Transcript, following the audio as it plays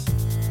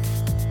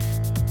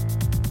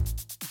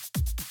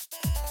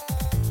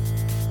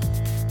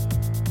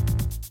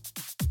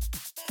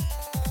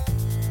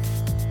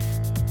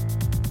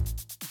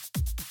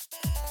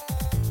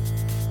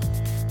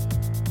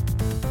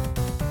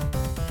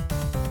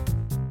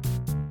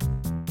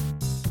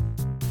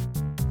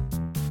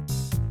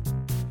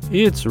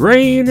It's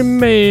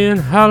raining, man.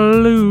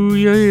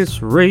 Hallelujah.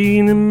 It's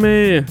raining,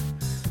 man.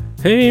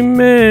 Hey,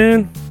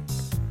 man.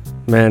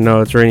 Man,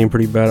 no, it's raining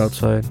pretty bad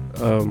outside.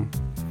 I don't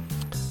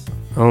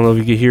know if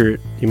you can hear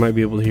it. You might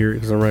be able to hear it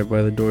because I'm right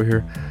by the door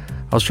here.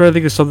 I was trying to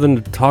think of something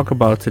to talk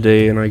about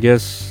today, and I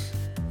guess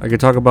I could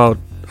talk about,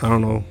 I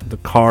don't know, the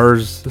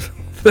cars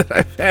that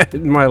I've had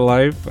in my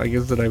life. I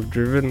guess that I've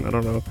driven. I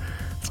don't know.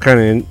 It's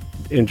kind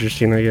of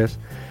interesting, I guess.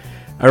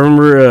 I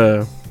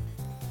remember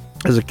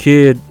as a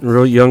kid, a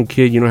real young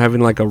kid,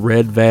 having like a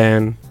red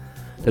van.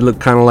 It looked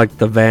kind of like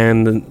the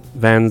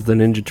vans the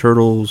Ninja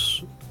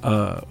Turtles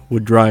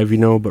would drive,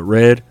 but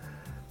red,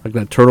 like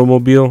that Turtle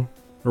Mobile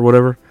or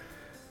whatever.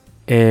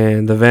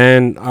 And the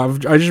van, I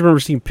just remember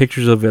seeing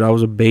pictures of it. I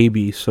was a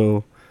baby, so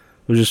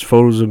it was just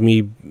photos of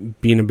me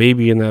being a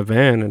baby in that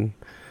van. And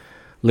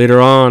later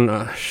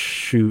on,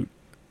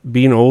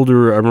 being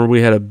older, I remember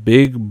we had a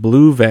big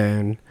blue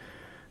van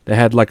that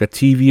had like a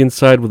TV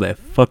inside with a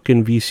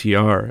fucking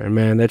VCR. And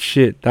man,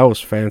 that was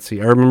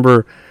fancy. I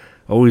remember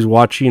always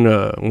watching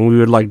when we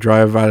would like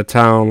drive out of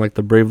town, like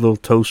the Brave Little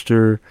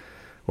Toaster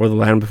or The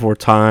Land Before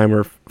Time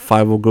or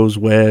 50 Goes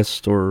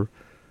West or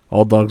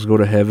All Dogs Go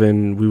to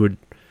Heaven. We would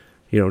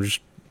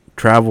just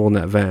travel in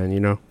that van,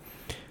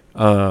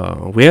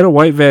 We had a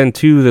white van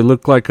too that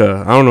looked like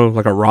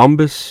like a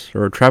rhombus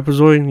or a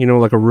trapezoid,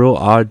 like a real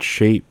odd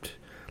shaped,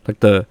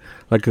 like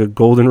a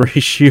golden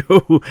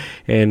ratio.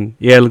 And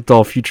yeah, it looked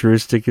all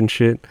futuristic and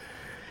shit.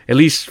 At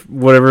least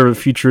whatever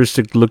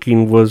futuristic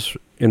looking was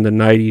in the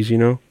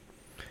 90s,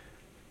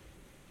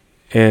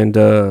 And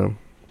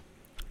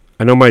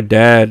I know my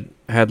dad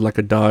had like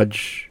a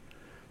Dodge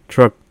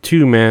truck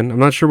too, man. I'm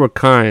not sure what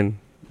kind,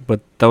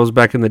 but that was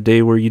back in the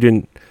day where you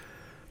didn't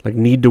like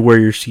need to wear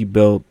your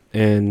seatbelt,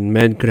 and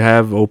men could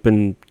have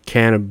open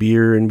can of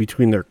beer in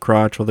between their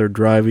crotch while they're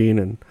driving,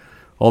 and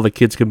all the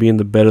kids could be in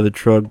the bed of the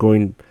truck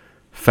going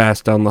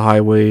fast down the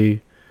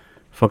highway,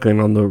 fucking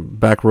on the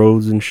back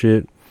roads and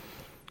shit.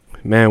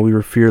 Man, we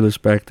were fearless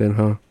back then,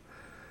 huh?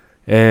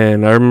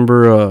 And I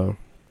remember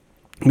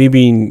me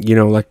being,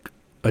 like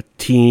a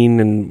teen,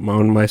 and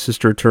when my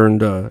sister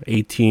turned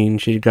 18,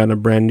 she had gotten a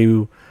brand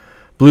new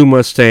blue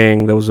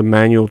Mustang that was a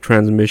manual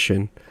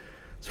transmission.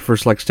 It's the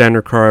first like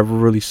standard car I ever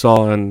really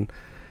saw, and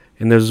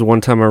there's one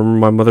time I remember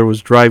my mother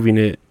was driving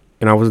it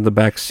and I was in the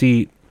back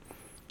seat,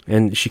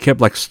 and she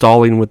kept like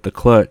stalling with the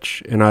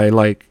clutch, and I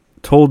like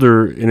told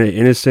her in an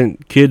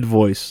innocent kid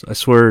voice, I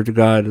swear to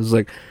God, it was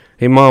like,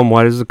 "Hey mom,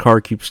 why does the car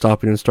keep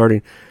stopping and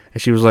starting?"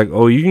 And she was like,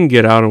 "Oh, you can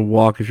get out and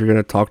walk if you're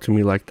gonna talk to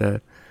me like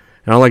that."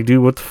 And I'm like,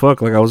 dude, what the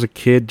fuck? Like, I was a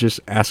kid just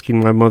asking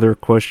my mother a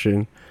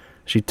question.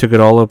 She took it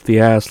all up the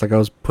ass like I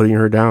was putting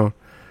her down.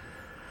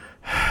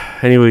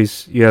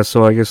 Anyways, yeah,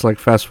 so I guess like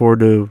fast forward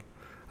to,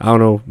 I don't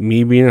know,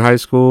 me being in high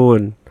school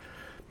and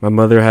my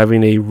mother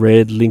having a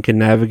red Lincoln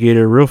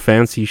Navigator, real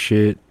fancy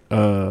shit.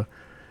 And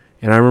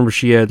I remember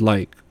she had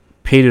like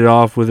paid it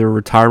off with her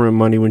retirement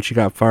money when she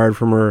got fired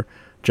from her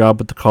job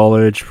at the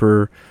college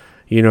for,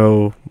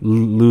 losing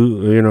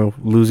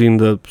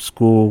the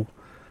school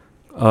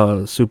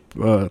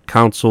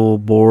council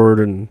board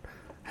and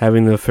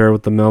having the affair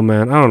with the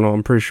mailman. I don't know.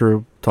 I'm pretty sure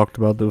I talked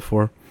about that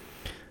before.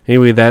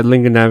 Anyway, that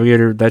Lincoln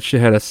Navigator, that shit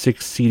had a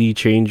 6 CD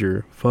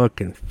changer.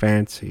 Fucking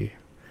fancy.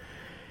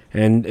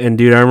 And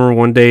dude, I remember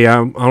one day, I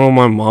don't know,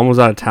 my mom was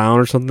out of town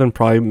or something,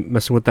 probably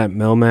messing with that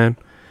mailman.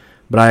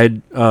 But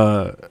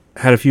I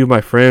had a few of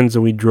my friends,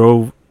 and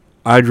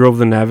I drove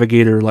the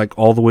Navigator like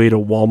all the way to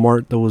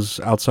Walmart that was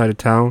outside of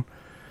town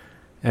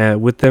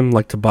with them,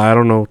 like to buy, I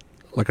don't know,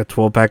 like a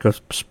 12-pack of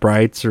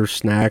Sprites or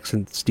snacks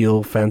and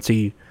steal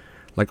fancy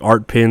like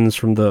art pins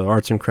from the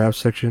arts and crafts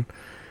section.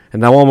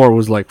 And that Walmart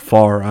was like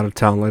far out of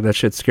town. Like that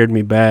shit scared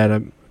me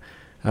bad.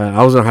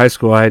 I was in high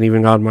school. I hadn't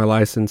even gotten my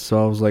license,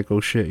 so I was like,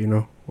 oh shit,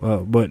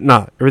 but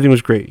nah, everything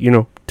was great.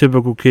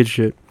 Typical kid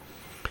shit.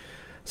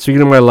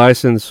 Speaking of my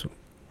license,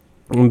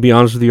 I'm gonna be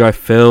honest with you. I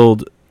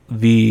failed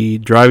the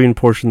driving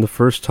portion the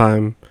first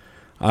time.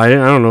 I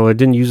don't know. I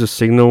didn't use a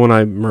signal when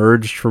I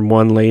merged from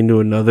one lane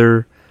to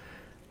another.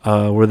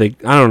 I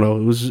don't know.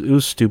 It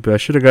was stupid. I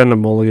should have gotten a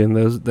mulligan.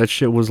 That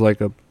shit was like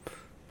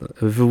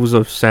if it was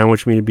a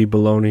sandwich meat, it'd be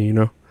bologna,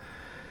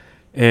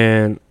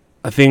 And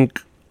I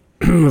think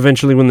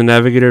eventually when the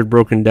Navigator had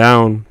broken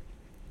down,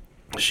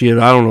 she had,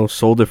 I don't know,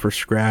 sold it for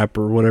scrap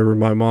or whatever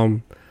my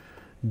mom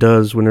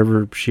does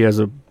whenever she has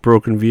a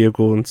broken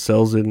vehicle and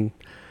sells it. And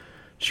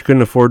she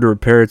couldn't afford to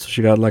repair it, so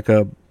she got like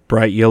a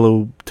bright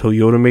yellow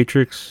Toyota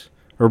Matrix,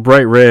 or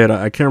bright red.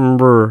 I can't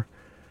remember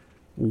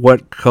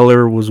what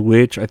color was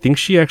which. I think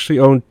she actually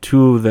owned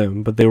 2 of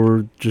them, but they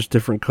were just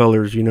different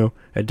colors,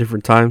 at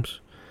different times.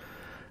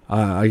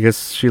 I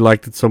guess she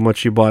liked it so much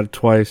she bought it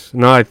twice.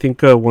 No, I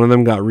think one of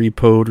them got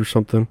repoed or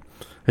something,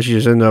 and she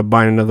just ended up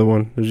buying another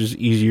one. It was just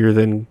easier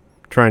than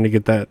trying to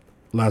get that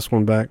last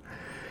one back.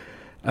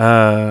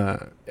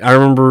 I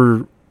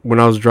remember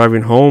when I was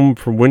driving home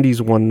from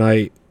Wendy's one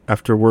night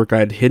after work, I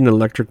had hit an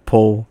electric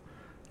pole,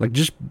 like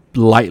just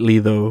lightly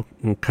though,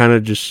 and kind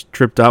of just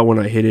tripped out when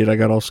I hit it. I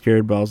got all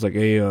scared, but I was like,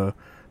 "Hey,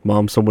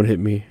 mom, someone hit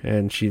me,"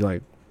 and she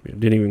like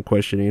didn't even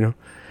question,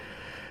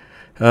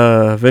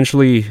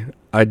 Eventually,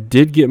 I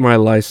did get my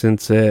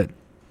license at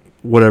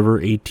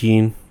whatever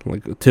 18,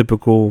 like a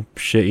typical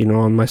shit,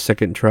 on my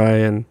second try.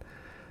 And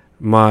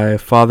my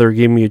father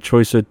gave me a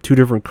choice of two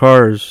different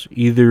cars,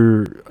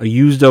 either a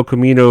used El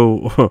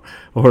Camino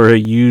or a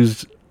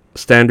used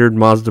standard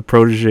Mazda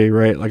Protege,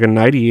 right? Like a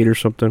 98 or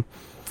something.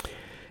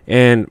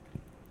 And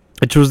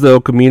I chose the El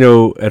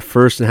Camino at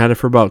first and had it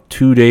for about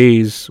 2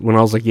 days when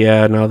I was like,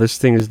 yeah, no, this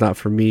thing is not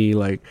for me.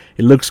 Like,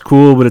 it looks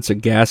cool, but it's a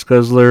gas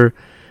guzzler.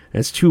 And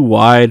it's too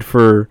wide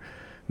for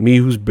me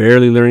who's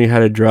barely learning how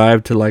to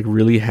drive to, like,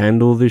 really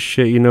handle this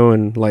shit,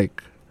 and,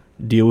 like,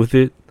 deal with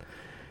it.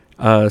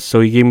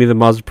 So he gave me the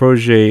Mazda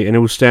Protege, and it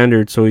was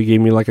standard, so he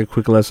gave me, like, a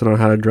quick lesson on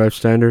how to drive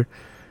standard.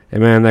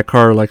 And, man, that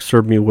car, like,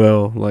 served me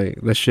well.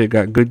 Like, that shit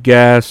got good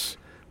gas,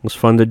 was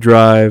fun to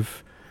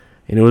drive,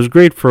 and it was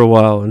great for a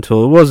while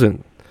until it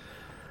wasn't.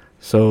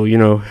 So,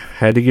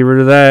 had to get rid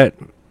of that.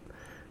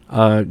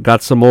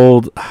 Got some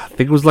old, I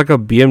think it was like a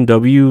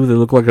BMW that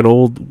looked like an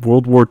old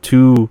World War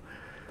II,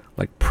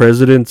 like,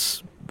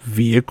 president's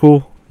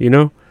vehicle,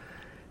 A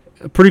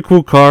pretty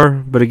cool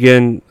car, but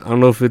again, I don't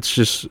know if it's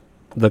just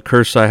the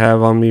curse I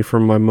have on me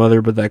from my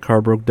mother, but that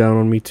car broke down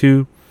on me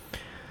too.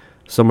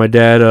 So my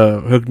dad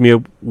hooked me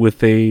up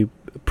with a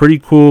pretty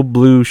cool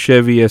blue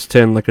Chevy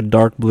S10, like a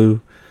dark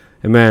blue.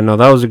 And man, no,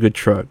 that was a good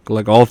truck.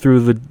 Like, all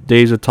through the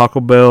days of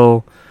Taco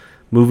Bell,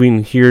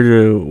 moving here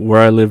to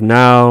where I live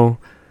now,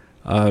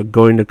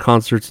 going to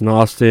concerts in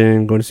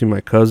Austin, going to see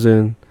my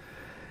cousin.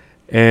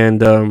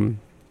 And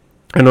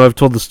I know I've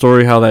told the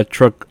story how that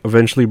truck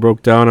eventually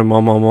broke down and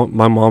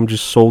my mom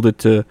just sold it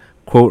to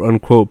quote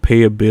unquote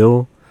pay a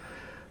bill.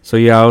 So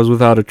yeah, I was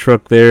without a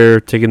truck there,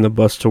 taking the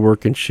bus to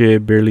work and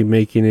shit, barely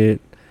making it.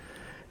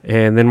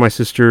 And then my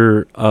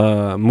sister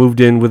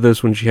moved in with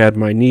us when she had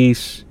my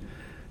niece.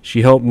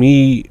 She helped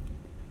me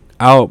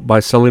out by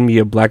selling me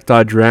a black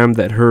Dodge Ram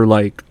that her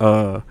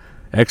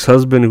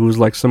ex-husband, who was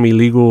like some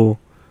illegal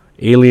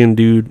alien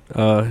dude,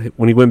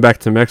 when he went back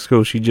to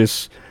Mexico, she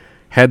just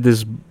had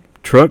this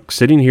truck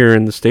sitting here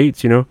in the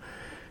States, And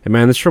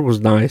man, this truck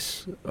was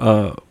nice.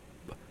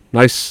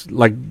 Nice,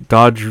 like,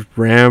 Dodge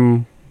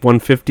Ram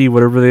 150,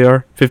 whatever they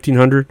are,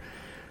 1500.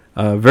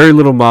 Very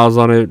little miles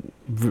on it,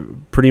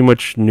 pretty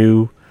much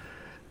new.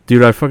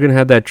 Dude, I fucking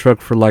had that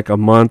truck for like a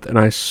month, and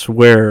I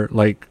swear,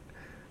 like,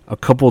 a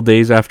couple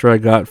days after I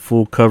got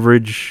full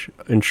coverage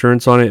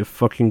insurance on it, it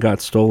fucking got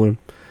stolen.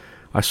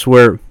 I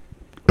swear.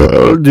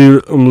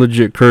 Dude, I'm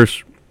legit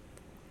cursed.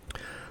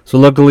 So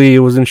luckily it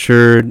was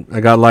insured.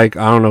 I got, like,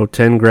 I don't know,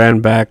 10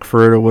 grand back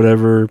for it or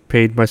whatever.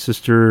 Paid my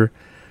sister.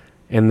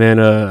 And then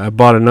I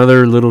bought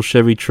another little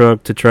Chevy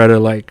truck to try to,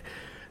 like,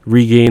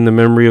 regain the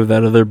memory of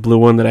that other blue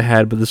one that I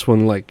had. But this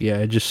one, like, yeah,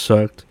 it just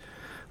sucked.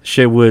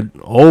 Shit would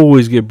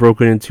always get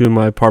broken into in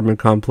my apartment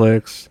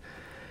complex.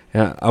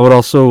 I would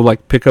also,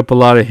 like, pick up a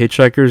lot of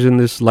hitchhikers in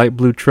this light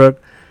blue truck.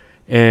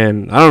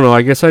 And I don't know,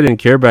 I guess I didn't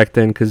care back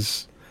then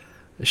because,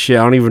 shit,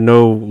 I don't even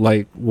know,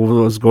 like, what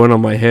was going on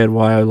in my head,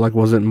 why I, like,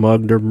 wasn't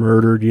mugged or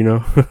murdered,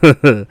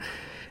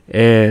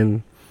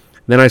 And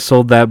then I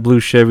sold that blue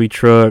Chevy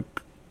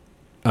truck,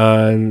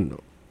 and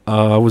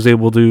I was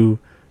able to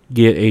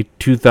get a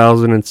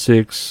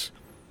 2006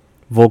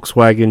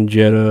 Volkswagen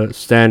Jetta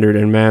Standard,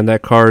 and man,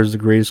 that car is the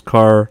greatest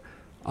car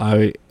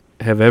I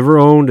have ever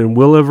owned and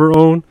will ever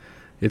own.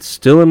 It's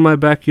still in my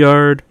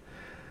backyard.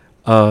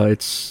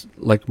 It's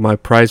like my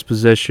prized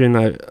possession.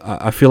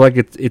 I feel like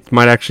it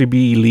might actually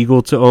be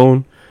illegal to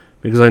own,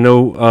 because I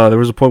know there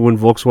was a point when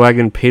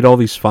Volkswagen paid all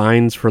these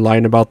fines for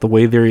lying about the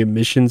way their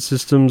emission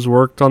systems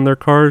worked on their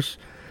cars.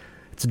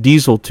 It's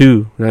diesel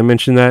too. Did I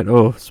mention that?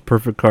 Oh, it's a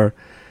perfect car.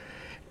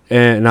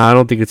 And no, I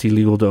don't think it's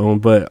illegal to own,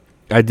 but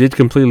I did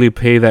completely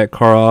pay that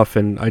car off,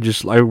 and I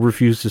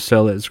refuse to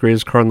sell it. It's the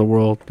greatest car in the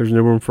world. There's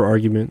no room for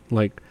argument.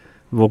 Like,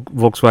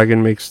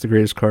 Volkswagen makes the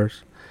greatest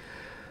cars.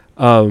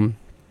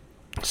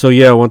 So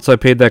yeah, once I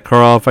paid that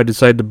car off, I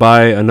decided to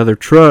buy another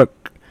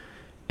truck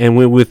and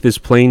went with this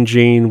plain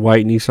Jane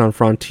white Nissan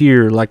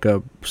Frontier, like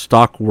a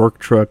stock work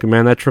truck. And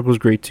man, that truck was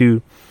great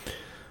too.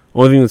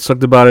 Only thing that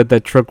sucked about it,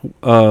 that truck,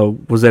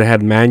 was that it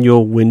had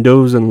manual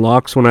windows and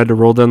locks. When I had to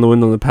roll down the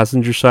window on the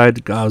passenger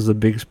side, God, it was the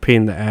biggest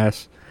pain in the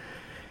ass.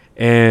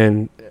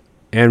 And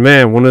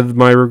man, one of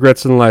my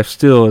regrets in life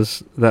still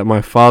is that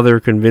my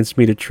father convinced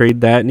me to trade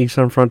that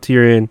Nissan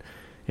Frontier in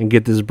and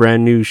get this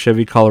brand new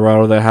Chevy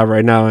Colorado that I have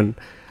right now. And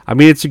I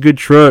mean, it's a good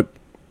truck.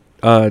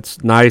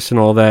 It's nice and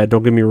all that.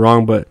 Don't get me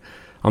wrong, but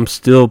I'm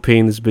still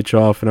paying this bitch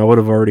off, and I would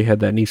have already had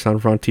that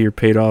Nissan Frontier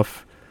paid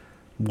off,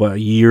 a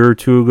year or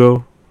two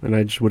ago, and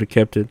I just would have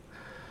kept it.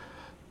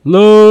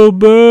 Low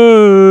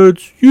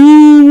birds,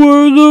 you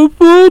were the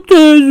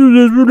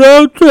photos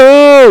without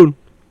town.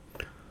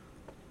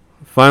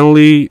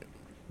 Finally,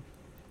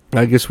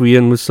 I guess we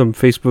end with some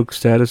Facebook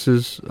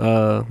statuses.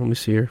 Let me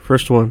see here.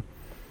 First one.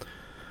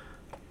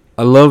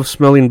 I love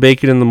smelling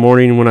bacon in the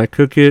morning when I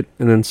cook it,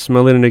 and then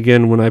smelling it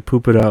again when I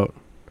poop it out.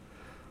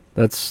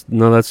 That's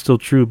still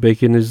true.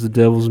 Bacon is the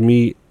devil's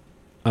meat,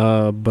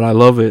 but I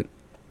love it.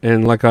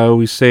 And like I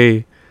always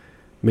say,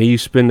 may you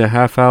spend a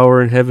half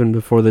hour in heaven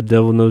before the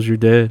devil knows you're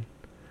dead.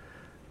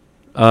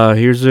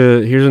 Here's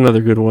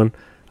another good one.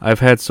 I've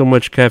had so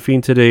much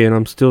caffeine today and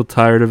I'm still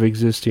tired of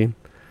existing.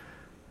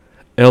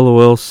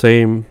 LOL,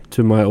 same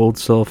to my old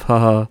self.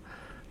 Haha.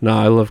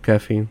 Nah, I love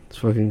caffeine. It's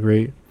fucking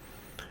great.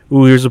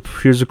 Ooh, here's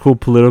a cool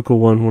political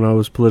one. When I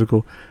was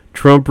political,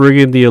 Trump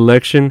rigging the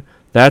election.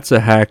 That's a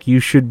hack. You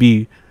shouldn't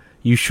be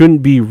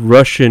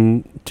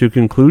rushing to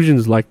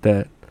conclusions like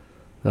that.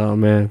 Oh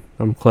man,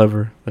 I'm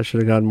clever. I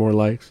should have gotten more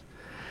likes.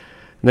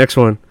 Next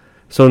one.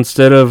 So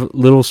instead of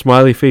little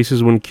smiley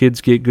faces when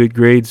kids get good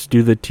grades,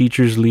 do the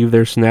teachers leave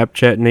their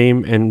Snapchat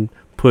name and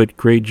put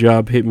 "great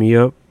job, hit me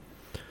up"?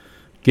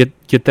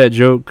 Get that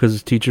joke?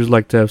 Because teachers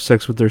like to have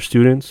sex with their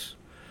students,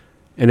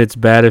 and it's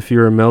bad if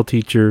you're a male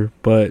teacher,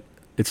 but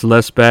it's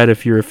less bad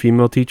if you're a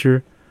female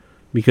teacher,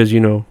 because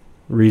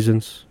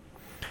reasons.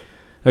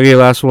 Okay,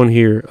 last one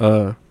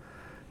here.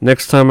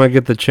 Next time I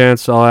get the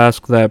chance, I'll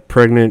ask that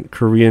pregnant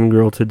Korean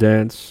girl to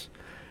dance.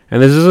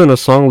 And this isn't a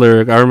song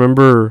lyric. I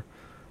remember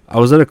I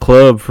was at a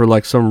club for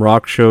like some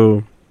rock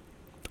show,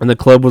 and the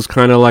club was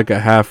kind of like a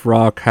half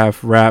rock,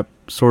 half rap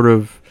sort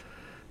of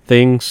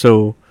thing.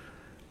 So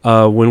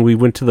when we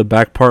went to the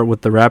back part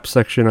with the rap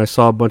section, I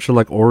saw a bunch of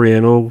like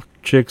Oriental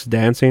chicks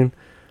dancing,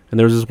 and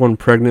there was this one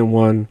pregnant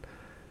one.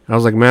 And I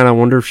was like, man, I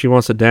wonder if she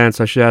wants to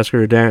dance. I should ask her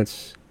to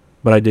dance,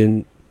 but I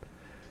didn't.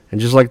 And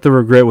just like the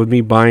regret with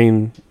me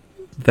buying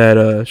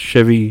that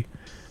Chevy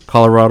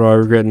Colorado, I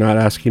regret not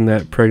asking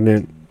that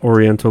pregnant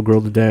Oriental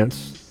girl to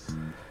dance.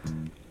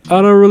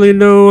 I don't really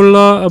know a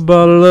lot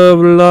about love,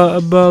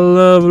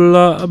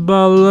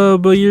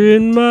 but you're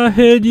in my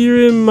head,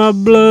 you're in my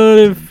blood.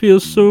 It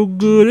feels so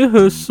good, it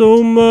hurts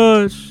so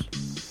much.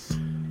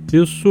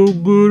 Feels so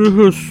good, it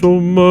hurts so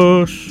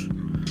much.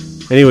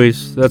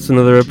 Anyways, that's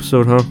another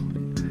episode, huh?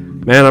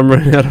 Man, I'm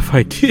running out of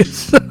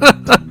ideas.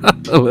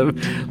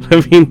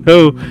 let me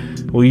know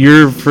what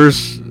your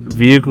first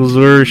vehicles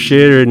were,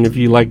 shit, and if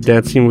you like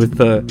dancing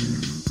with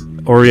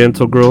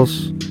Oriental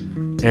girls.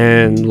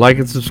 And like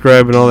and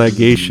subscribe and all that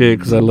gay shit,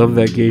 because I love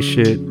that gay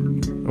shit.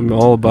 I'm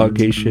all about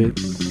gay shit.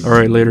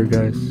 Alright, later,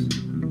 guys.